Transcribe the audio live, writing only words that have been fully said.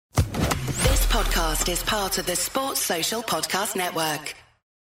podcast is part of the Sports Social Podcast Network.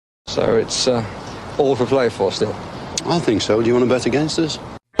 So it's all for play for still? I think so. Do you want to bet against us?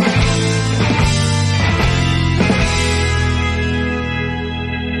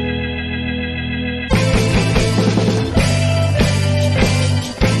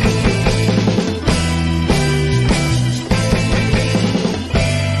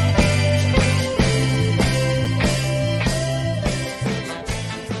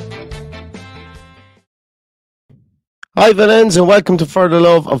 Hi villains, and welcome to For the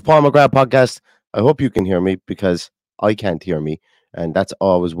Love of Paul McGrath podcast. I hope you can hear me because I can't hear me, and that's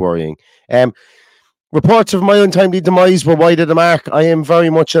always worrying. Reports of my untimely demise were wide of the mark. I am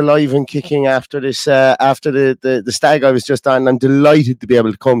very much alive and kicking after this, after the stag I was just on. I'm delighted to be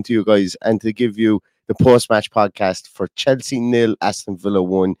able to come to you guys and to give you the post-match podcast for Chelsea 0, Aston Villa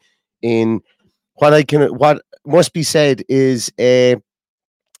 1 in what must be said is a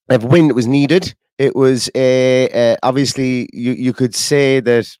win that was needed. It was obviously you could say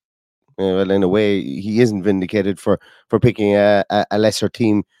that, well, in a way, he isn't vindicated for picking a lesser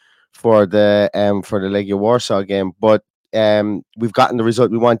team for the Legia Warsaw game, but we've gotten the result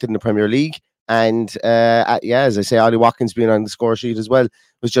we wanted in the Premier League, and as I say, Ollie Watkins being on the score sheet as well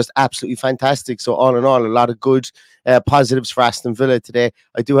was just absolutely fantastic. So all in all, a lot of good positives for Aston Villa today.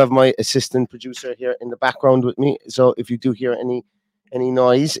 I do have my assistant producer here in the background with me, so if you do hear any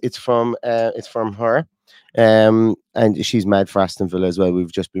noise, it's from her, and she's mad for Aston Villa as well. We've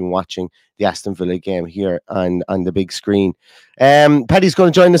just been watching the Aston Villa game here on the big screen. Paddy's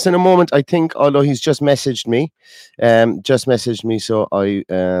going to join us in a moment, I think, although he's just messaged me, so I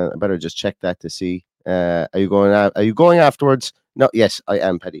better just check that to see. Are you going afterwards? No, yes, I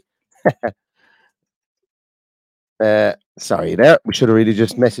am, Paddy. Sorry there, we should have really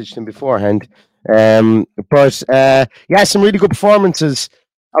just messaged him beforehand. Some really good performances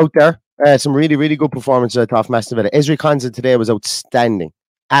out there. Some really, really good performances I thought from Aston Villa. Ezri Konsa today was outstanding,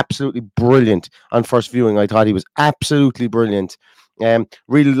 absolutely brilliant. On first viewing, I thought he was absolutely brilliant.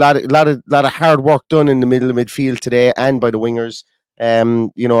 Really, lot of hard work done in the middle of midfield today and by the wingers.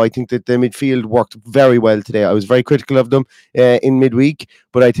 I think that the midfield worked very well today. I was very critical of them in midweek,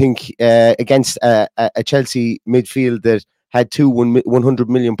 but I think against a Chelsea midfield that had two £100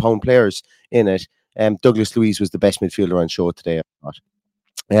 million players in it, Douglas Luiz was the best midfielder on show today, I thought.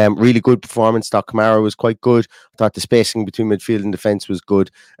 Really good performance. Thought Kamara was quite good. I thought the spacing between midfield and defence was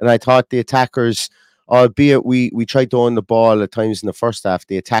good. And I thought the attackers, albeit we tried to own the ball at times in the first half,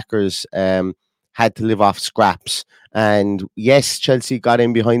 the attackers had to live off scraps. And yes, Chelsea got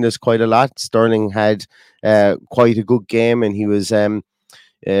in behind us quite a lot. Sterling had quite a good game, and he was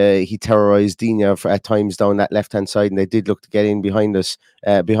he terrorised Digne at times down that left-hand side, and they did look to get in behind us,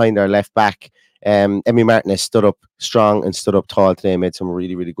 behind our left back. Emi Martinez stood up strong and stood up tall today, made some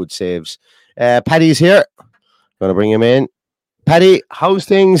really, really good saves. Paddy's here. Going to bring him in. Paddy, how's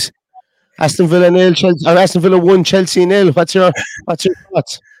things? Aston Villa 0, Aston Villa 1, Chelsea 0. What's your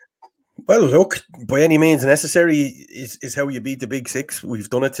thoughts? Well, look, by any means necessary is how you beat the Big Six. We've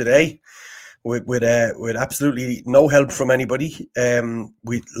done it today with absolutely no help from anybody.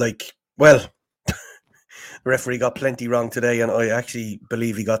 The referee got plenty wrong today, and I actually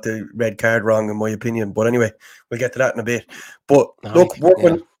believe he got the red card wrong, in my opinion. But anyway, we'll get to that in a bit. But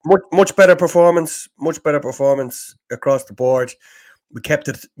much better performance across the board. We kept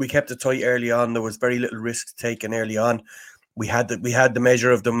it tight early on. There was very little risk taken early on. We had the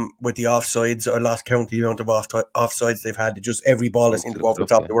measure of them with the offsides. I lost count the amount of offsides they've had. Just every ball that seemed to go off the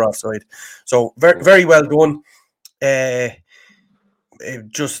top, they were offside. So very, very well done.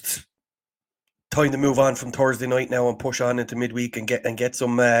 Just time to move on from Thursday night now and push on into midweek and get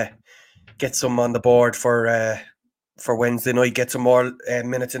some on the board for Wednesday night. Get some more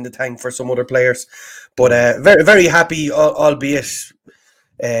minutes in the tank for some other players. But very, very happy, albeit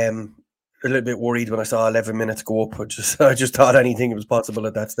a little bit worried when I saw 11 minutes go up. I just thought anything was possible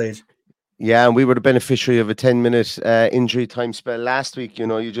at that stage. Yeah, and we were the beneficiary of a 10-minute injury time spell last week.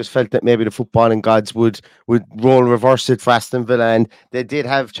 You just felt that maybe the footballing gods would role reverse it for Aston Villa, and they did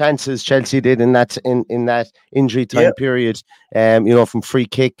have chances. Chelsea did in that injury time period. From free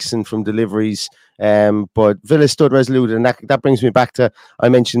kicks and from deliveries. But Villa stood resolute, and that brings me back to, I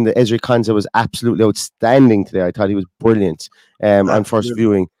mentioned that Ezri Konsa was absolutely outstanding today. I thought he was brilliant on first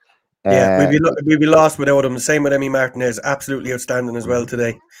viewing. We'd be lost without him. Same with Emi Martinez, absolutely outstanding as well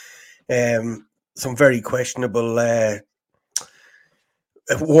today. Some very questionable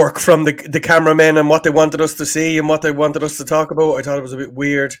work from the cameramen and what they wanted us to see and what they wanted us to talk about. I thought it was a bit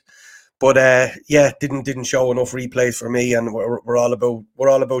weird, but didn't show enough replays for me. And we're all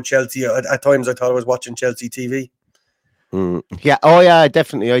about Chelsea. At times, I thought I was watching Chelsea TV. Yeah. Oh, yeah.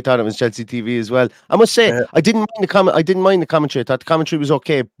 Definitely. I thought it was Chelsea TV as well. I must say, Yeah. I didn't mind the comment. I didn't mind the commentary. I thought the commentary was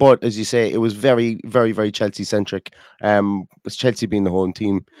okay, but as you say, it was very, very, very Chelsea centric. With Chelsea being the home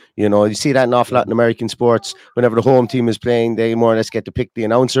team, you see that an awful lot in American sports. Whenever the home team is playing, they more or less get to pick the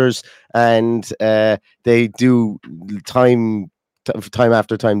announcers, and they do time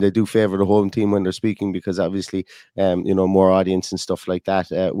after time they do favor the home team when they're speaking, because obviously more audience and stuff like that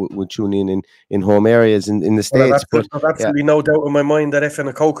would tune in home areas in the Well, States. But I've yeah. absolutely no doubt in my mind that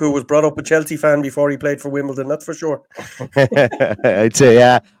Efan Okoku was brought up a Chelsea fan before he played for Wimbledon. That's for sure. I'd say,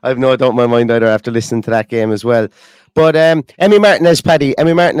 yeah, I've no doubt in my mind either after listening to that game as well. But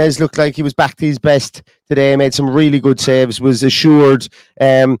Emi Martinez looked like he was back to his best today, made some really good saves, was assured,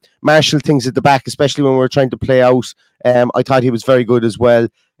 marshal things at the back, especially when we were trying to play out. I thought he was very good as well.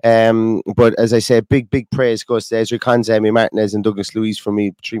 But as I said, big praise goes to Ezri Konsa, Emi Martinez and Douglas Luiz for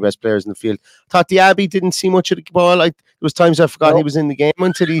me, 3 best players in the field. Thought Diaby didn't see much of the ball. There was times I forgot he was in the game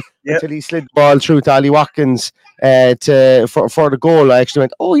until he slid the ball through to Ollie Watkins for the goal. I actually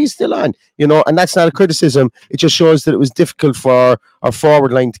went, oh, he's still on, and that's not a criticism. It just shows that it was difficult for our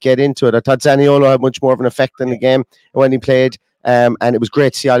forward line to get into it. I thought Zaniolo had much more of an effect in the game when he played, and it was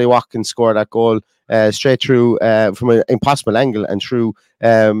great to see Ollie Watkins score that goal straight through from an impossible angle and through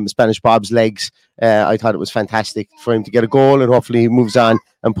Spanish Bob's legs. I thought it was fantastic for him to get a goal, and hopefully he moves on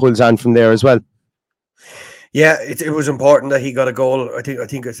and pulls on from there as well. Yeah, it was important that he got a goal. I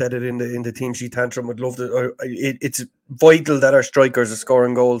think I said it in the team sheet tantrum. Would love to. It's vital that our strikers are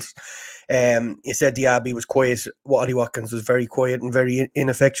scoring goals. You said Diaby was quiet. Ollie Watkins was very quiet and very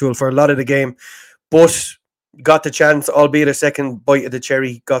ineffectual for a lot of the game, but got the chance, albeit a second bite of the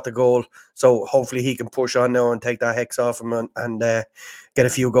cherry. Got the goal, so hopefully he can push on now and take that hex off him and get a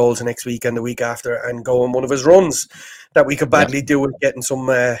few goals next week and the week after, and go on one of his runs that we could badly do with getting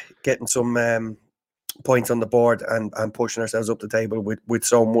some points on the board and pushing ourselves up the table with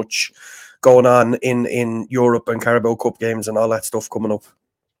so much going on in Europe and Carabao Cup games and all that stuff coming up.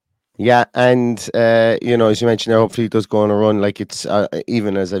 Yeah, and as you mentioned there, hopefully he does go on a run. Like it's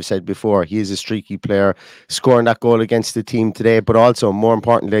even as I've said before, he is a streaky player, scoring that goal against the team today, but also more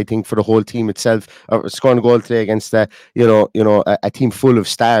importantly, I think for the whole team itself, scoring a goal today against a team full of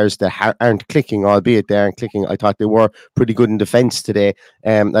stars that aren't clicking, albeit they aren't clicking. I thought they were pretty good in defence today.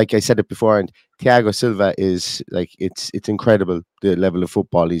 Like I said it before, and Thiago Silva is it's incredible the level of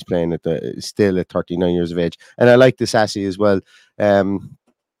football he's playing still at 39 years of age, and I like the Sassy as well.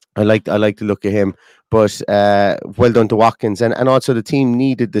 I like to look at him, but well done to Watkins, and also the team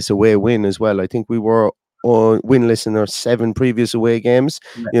needed this away win as well. I think we were winless in our 7 previous away games,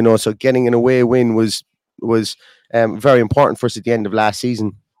 so getting an away win was very important for us at the end of last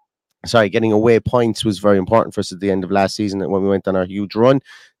season. Sorry, getting away points was very important for us at the end of last season when we went on our huge run.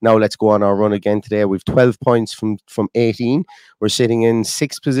 Now let's go on our run again today. We've 12 points from 18. We're sitting in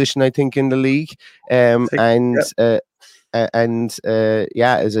 6th position, I think, in the league, as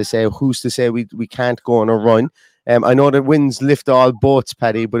I say, who's to say we can't go on a run? I know that wins lift all boats,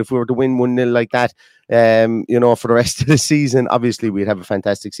 Paddy, but if we were to win 1-0 like that, for the rest of the season, obviously we'd have a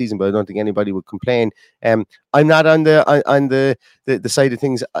fantastic season, but I don't think anybody would complain. I'm not on the side of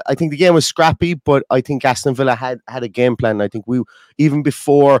things. I think the game was scrappy, but I think Aston Villa had a game plan. I think we, even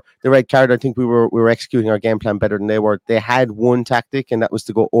before the red card, I think we were executing our game plan better than they were. They had one tactic, and that was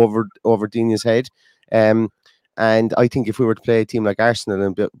to go over Dini's head. And I think if we were to play a team like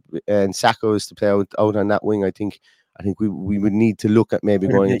Arsenal and Saka was to play out on that wing, I think we would need to look at maybe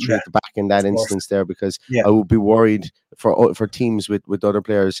going through the back in that instance there, because I would be worried for teams with other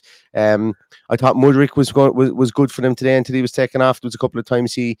players. I thought Mudryk was good for them today until he was taken off. There was a couple of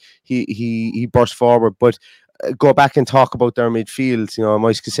times he burst forward, but go back and talk about their midfield.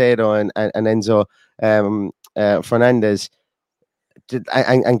 Moise Caicedo and Enzo Fernandez.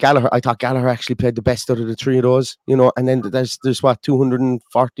 And Gallagher, I thought Gallagher actually played the best out of the 3 of those, and then there's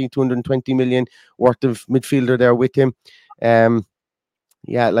 220 million worth of midfielder there with him. We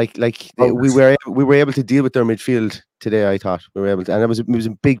were able to deal with their midfield today. I thought we were able to, and it was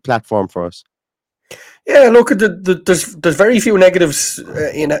a big platform for us. Yeah, look, there's very few negatives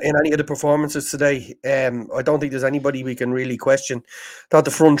in any of the performances today. I don't think there's anybody we can really question. Thought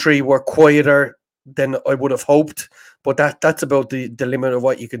the front 3 were quieter than I would have hoped, but that's about the limit of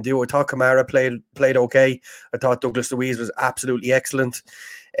what you can do. I thought Kamara played okay. I thought Douglas Luiz was absolutely excellent.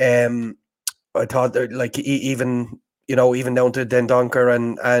 I thought even down to Dendoncker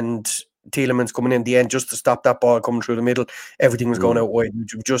and Tielemans coming in the end just to stop that ball coming through the middle. Everything was going out wide.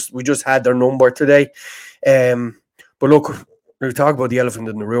 We just had their number today. But look, we talk about the elephant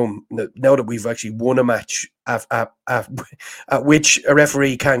in the room. Now that we've actually won a match at which a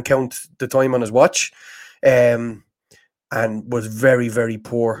referee can't count the time on his watch, and was very, very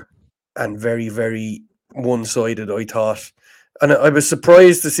poor and very, very one-sided, I thought. And I was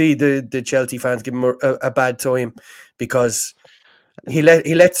surprised to see the Chelsea fans give him a bad time, because he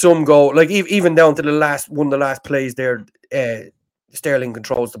let some go. Like even down to the last plays there, Sterling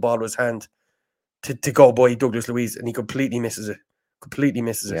controls the ball with his hand to go by Douglas Luiz, and he completely misses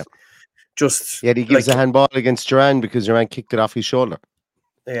it. Just he gives a handball against Duran because Duran kicked it off his shoulder.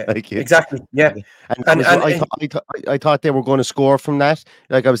 Yeah, exactly. Yeah, and I thought they were going to score from that.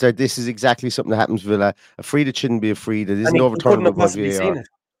 Like I was like, this is exactly something that happens with Villa. A free that shouldn't be a free. That isn't overturnable by VAR.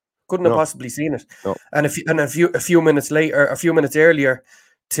 Couldn't have possibly seen it. No. And a few minutes later, a few minutes earlier,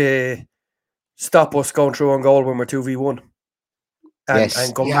 to stop us going through on goal when we're 2v1,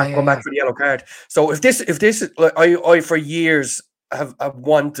 and go back for the yellow card. So if this, like, I for years have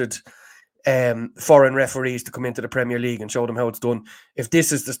wanted foreign referees to come into the Premier League and show them how it's done. If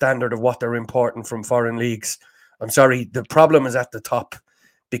this is the standard of what they're importing from foreign leagues, I'm sorry, the problem is at the top,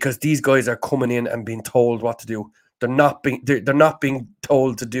 because these guys are coming in and being told what to do. They're not being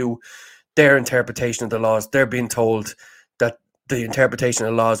told to do their interpretation of the laws. They're being told that the interpretation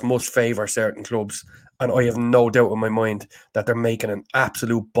of the laws must favour certain clubs. And I have no doubt in my mind that they're making an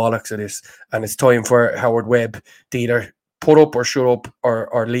absolute bollocks of this. And it's time for Howard Webb to either put up or shut up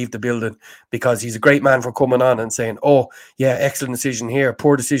or leave the building, because he's a great man for coming on and saying, oh, yeah, excellent decision here,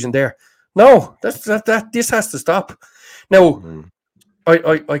 poor decision there. No, this has to stop. Now,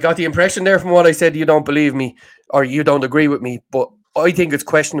 I got the impression there from what I said, you don't believe me or you don't agree with me, but I think it's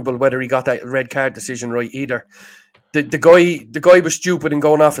questionable whether he got that red card decision right either. The guy was stupid in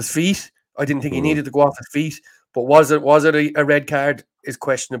going off his feet. I didn't think he needed to go off his feet, but was it a red card is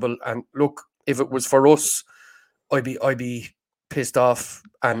questionable. And look, if it was for us, I'd be pissed off,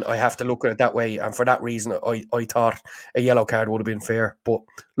 and I have to look at it that way. And for that reason, I thought a yellow card would have been fair. But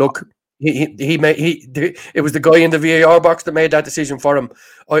look, it was the guy in the VAR box that made that decision for him.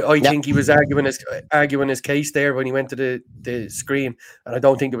 I think he was arguing his case there when he went to the screen, and I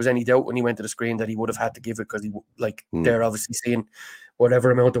don't think there was any doubt when he went to the screen that he would have had to give it, because they're obviously seeing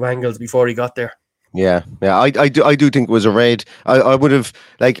whatever amount of angles before he got there. Yeah. I do think it was a raid. I would have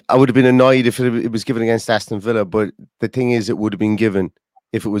been annoyed if it was given against Aston Villa, but the thing is, it would have been given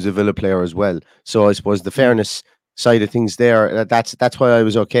if it was a Villa player as well. So I suppose the fairness side of things there, that's why I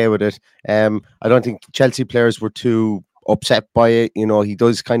was okay with it. I don't think Chelsea players were too upset by it. You know, he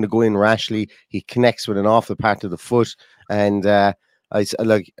does kind of go in rashly. He connects with an awful part of the foot, and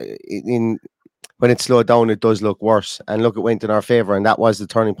when it's slowed down, it does look worse. And look, it went in our favour, and that was the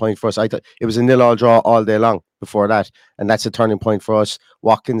turning point for us. I thought it was a 0-0 draw all day long before that, and that's a turning point for us.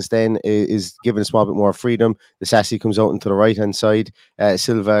 Watkins then is given a small bit more freedom. The Sassy comes out into the right-hand side.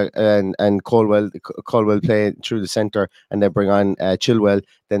 Silva and Colwell play through the centre, and they bring on Chilwell.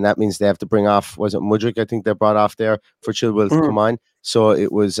 Then that means they have to bring off, was it Mudryk? I think they brought off there for Chilwell to come on. So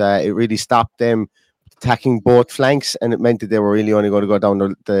it was it really stopped them attacking both flanks, and it meant that they were really only going to go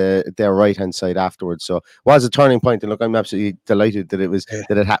down their right hand side afterwards. So it was a turning point, and look, I'm absolutely delighted that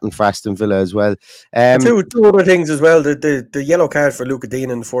it happened for Aston Villa as well. Two other things as well. The yellow card for Luca Dean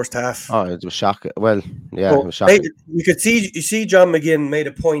in the first half. Oh, it was shocking. Well, yeah, it was shocking. You see John McGinn made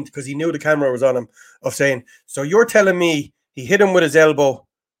a point, because he knew the camera was on him, of saying, so you're telling me he hit him with his elbow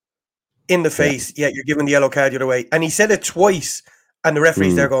in the face, yet you're giving the yellow card the other way. And he said it twice, and the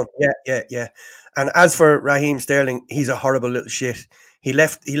referee's there going, yeah. And as for Raheem Sterling, he's a horrible little shit. He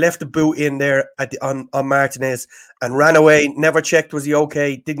left the boot in there on Martinez and ran away, never checked was he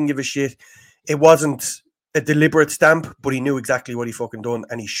okay, didn't give a shit. It wasn't a deliberate stamp, but he knew exactly what he fucking done,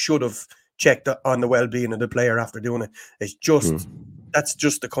 and he should have checked on the well-being of the player after doing it. It's just that's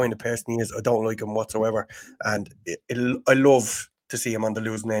just the kind of person he is. I don't like him whatsoever, and I love to see him on the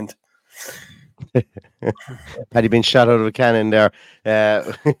losing end. Had he been shot out of a cannon there,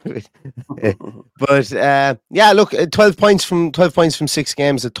 but look, 12 points from 6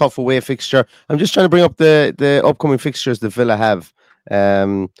 games, a tough away fixture. I'm just trying to bring up the upcoming fixtures that Villa have.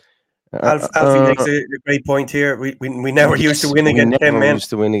 Alfie makes a great point here. We never used to win against 10 men. Used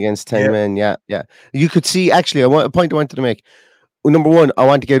to win against 10 men. Yeah. You could see, actually, a point I wanted to make. Number one, I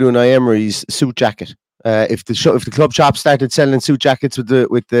want to get Unai Emery's suit jacket. If the club shop started selling suit jackets with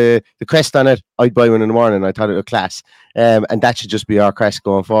the crest on it, I'd buy one in the morning. I thought it was class, and that should just be our crest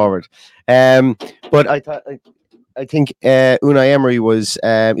going forward. But I think Unai Emery was,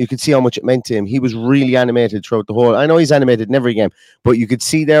 you could see how much it meant to him. He was really animated throughout the whole. I know he's animated in every game, but you could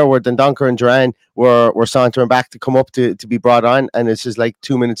see there where Dendoncker and Duran were sauntering back to come up to be brought on, and it's just like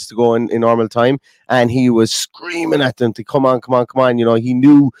 2 minutes to go in normal time, and he was screaming at them to come on. You know, he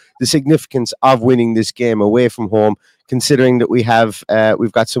knew the significance of winning this game away from home, considering that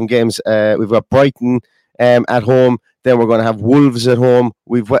we've got some games. We've got Brighton at home. Then we're going to have Wolves at home.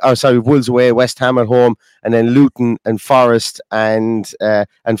 We've Wolves away, West Ham at home, and then Luton and Forest and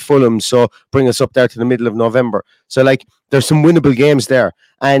Fulham. So bring us up there to the middle of November. So like there's some winnable games there.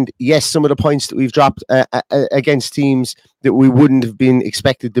 And yes, some of the points that we've dropped against teams that we wouldn't have been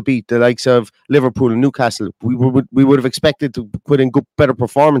expected to beat, the likes of Liverpool and Newcastle, we would have expected to put in better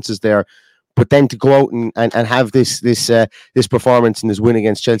performances there. But then to go out and have this performance and this win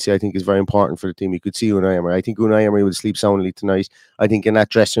against Chelsea, I think is very important for the team. You could see Unai Emery. I think Unai Emery will sleep soundly tonight. I think in that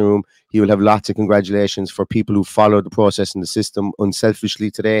dressing room, he will have lots of congratulations for people who followed the process and the system unselfishly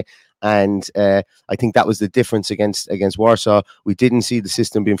today. And I think that was the difference against Warsaw. We didn't see the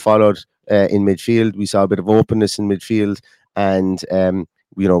system being followed in midfield. We saw a bit of openness in midfield, and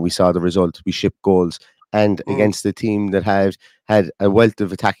we saw the result. We shipped goals. And against the team that had a wealth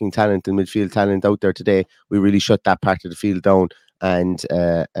of attacking talent and midfield talent out there today, we really shut that part of the field down. And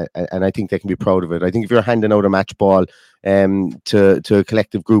I think they can be proud of it. I think if you're handing out a match ball to a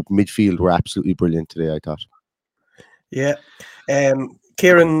collective group, midfield were absolutely brilliant today, I thought. Yeah.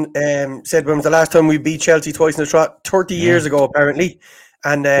 Kieran said, when was the last time we beat Chelsea twice in a trot? 30 years ago, apparently.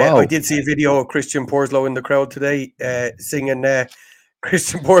 And wow. I did see a video of Christian Porslow in the crowd today singing...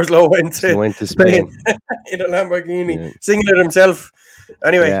 Christian Porslow went to Spain in a Lamborghini, singing it himself.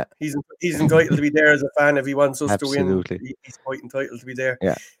 Anyway, he's entitled to be there as a fan if he wants us to win. He's quite entitled to be there.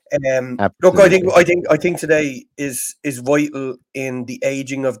 Yeah. Look, I think today is vital in the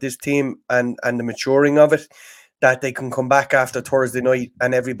aging of this team and the maturing of it, that they can come back after Thursday night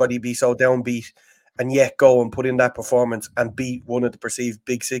and everybody be so downbeat and yet go and put in that performance and beat one of the perceived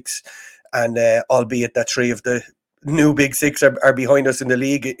big six. And albeit that three of the new big six are behind us in the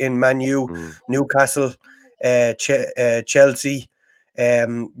league in Man U, Newcastle, Chelsea.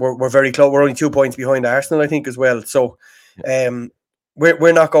 We're very close. We're only 2 points behind Arsenal, I think, as well. So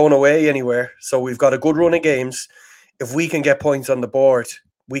we're not going away anywhere. So we've got a good run of games. If we can get points on the board,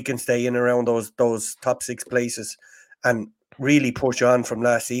 we can stay in around those top six places and really push on from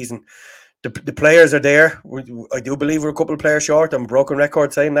last season. The players are there. I do believe we're a couple of players short. I'm broken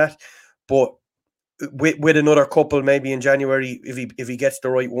record saying that, but with another couple maybe in January, if he gets the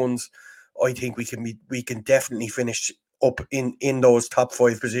right ones, I think we can definitely finish up in those top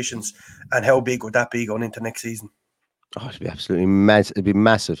 5 positions. And how big would that be going into next season? Oh, it'd be absolutely massive. It'd be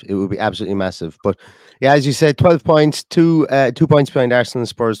massive. It would be absolutely massive. But yeah, as you said, 12 points, 2 points behind Arsenal and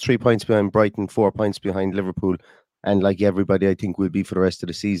Spurs, 3 points behind Brighton, 4 points behind Liverpool, and like everybody, I think will be for the rest of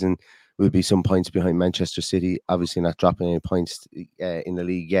the season. Will be some points behind Manchester City, obviously not dropping any points in the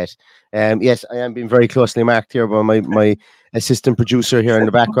league yet. Yes, I am being very closely marked here by my assistant producer here in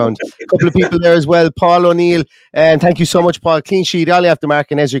the background. A couple of people there as well. Paul O'Neill, and thank you so much, Paul. Clean sheet, Ali after Mark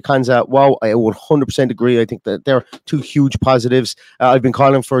and Ezri Konsa. Wow, I would 100% agree. I think that they're 2 huge positives. I've been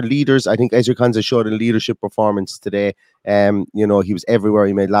calling for leaders. I think Ezri Konsa showed a leadership performance today. He was everywhere.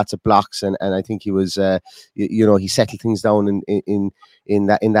 He made lots of blocks, and I think he was, he settled things down in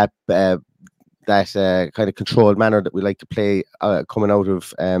that kind of controlled manner that we like to play, coming out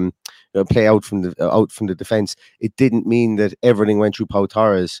of play out from the defense. It didn't mean that everything went through Pau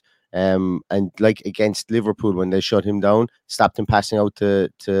Torres. And like against Liverpool when they shut him down, stopped him passing out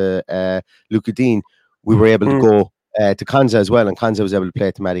to Luca Dean, we were able to go to Konsa as well, and Konsa was able to play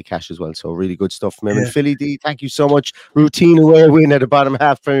it to Matty Cash as well. So really good stuff from him. And Philly D, thank you so much. Routine away win at the bottom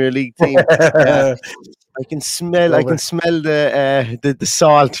half Premier League team. I can smell the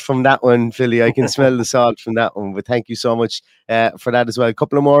salt from that one, Philly. I can smell the salt from that one. But thank you so much for that as well. A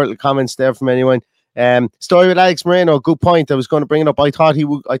couple of more little comments there from anyone. Story with Alex Moreno, good point. I was going to bring it up. I thought he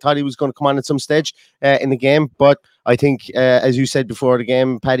was going to come on at some stage in the game, but I think as you said before the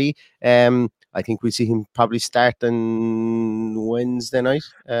game, Paddy, I think we see him probably start on Wednesday night.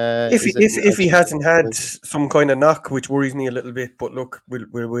 If he hasn't had some kind of knock, which worries me a little bit. But look,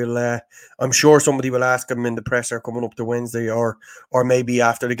 we'll I'm sure somebody will ask him in the presser coming up to Wednesday, or maybe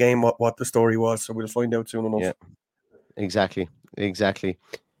after the game what the story was. So we'll find out soon enough. Yeah, exactly.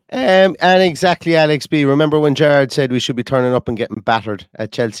 And exactly, Alex B. Remember when Gerrard said we should be turning up and getting battered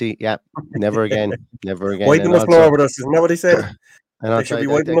at Chelsea? Yeah, never again. Wiping the floor with us, isn't that what he said? They should be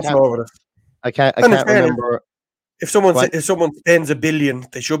wiping the floor with us. I can't remember. If someone spends $1 billion,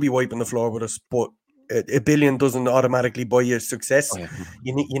 they should be wiping the floor with us. But $1 billion doesn't automatically buy you success. Oh, yeah.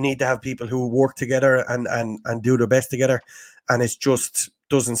 You need to have people who work together and do their best together. And it just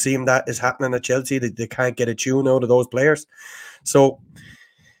doesn't seem that is happening at Chelsea. They can't get a tune out of those players. So,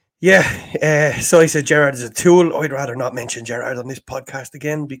 yeah. So I said Gerrard is a tool. I'd rather not mention Gerrard on this podcast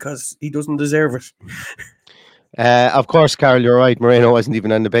again because he doesn't deserve it. Of course, Carol, you're right. Moreno wasn't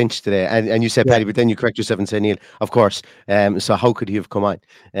even on the bench today, and you said Yeah. Paddy, but then you correct yourself and say Neil. Of course. So how could he have come on?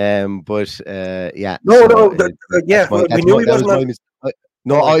 Yeah. No, so, yeah. We knew he wasn't on.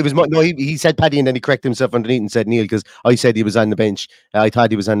 He said Paddy, and then he corrected himself underneath and said Neil, because I said he was on the bench. I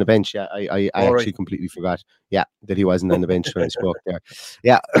thought he was on the bench. Yeah, I actually completely forgot. Yeah, that he wasn't on the bench when I spoke there.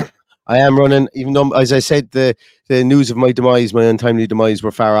 Yeah. I am running, even though, as I said, the news of my demise, my untimely demise,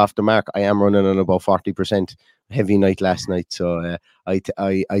 were far off the mark. I am running on about 40%. Heavy night last night, so I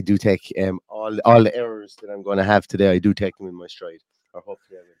do take all the errors that I'm going to have today. I do take them in my stride, or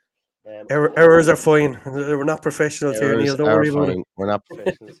hopefully I will. Errors are fine. We're not professionals here, Neil. Don't worry about it. We're not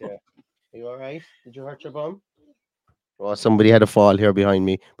professionals here. Are you all right? Did you hurt your bum? Oh, somebody had a fall here behind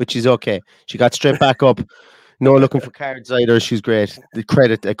me, but she's okay. She got straight back up. No looking for cards either. She's great. A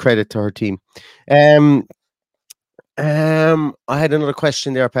credit to her team. I had another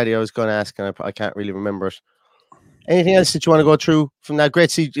question there, Paddy, I was going to ask, and I can't really remember it. Anything else that you want to go through from that?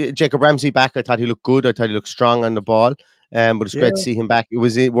 Great to see Jacob Ramsey back. I thought he looked good. I thought he looked strong on the ball. But it's great to see him back. It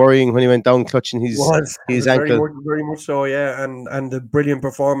was worrying when he went down clutching his ankle. Very much so, yeah. And the brilliant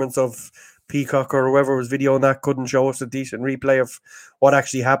performance of Peacock or whoever was videoing that couldn't show us a decent replay of what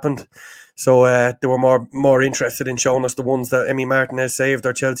actually happened. So they were more interested in showing us the ones that Emi Martinez saved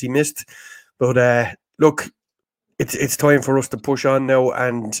or Chelsea missed. But look, it's time for us to push on now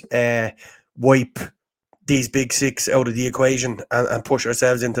and wipe these big six out of the equation and push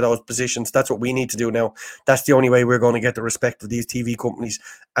ourselves into those positions. That's what we need to do now. That's the only way we're going to get the respect of these TV companies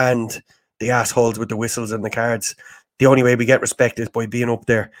and the assholes with the whistles and the cards. The only way we get respect is by being up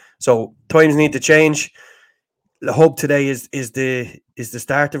there. So times need to change. The hope today is the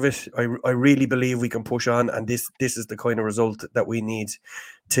start of it. I really believe we can push on, and this is the kind of result that we need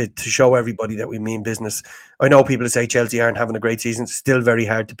to show everybody that we mean business. I know people say Chelsea aren't having a great season. It's still very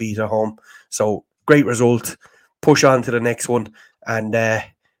hard to beat at home. So great result. Push on to the next one, and a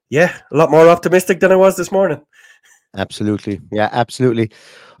lot more optimistic than I was this morning. Absolutely. Yeah, absolutely.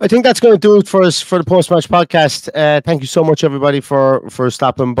 I think that's going to do it for us for the post-match podcast. Thank you so much, everybody, for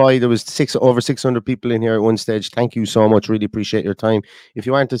stopping by. There was over 600 people in here at one stage. Thank you so much. Really appreciate your time. If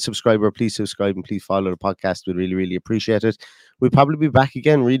you aren't a subscriber, please subscribe and please follow the podcast. We'd really, really appreciate it. We'll probably be back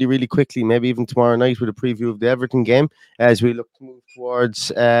again really, really quickly, maybe even tomorrow night with a preview of the Everton game as we look to move towards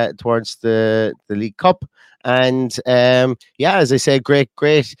the League Cup. And as I say, great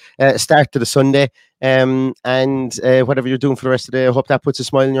start to the Sunday. And whatever you're doing for the rest of the day, I hope that puts a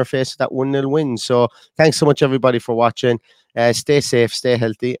smile on your face with that 1-0 win. So thanks so much, everybody, for watching. Stay safe, stay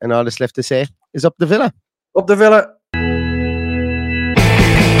healthy, and all that's left to say is up the Villa. Up the Villa.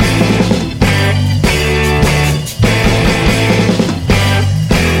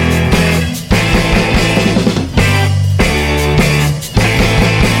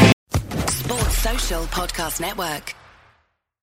 Sports Social Podcast Network.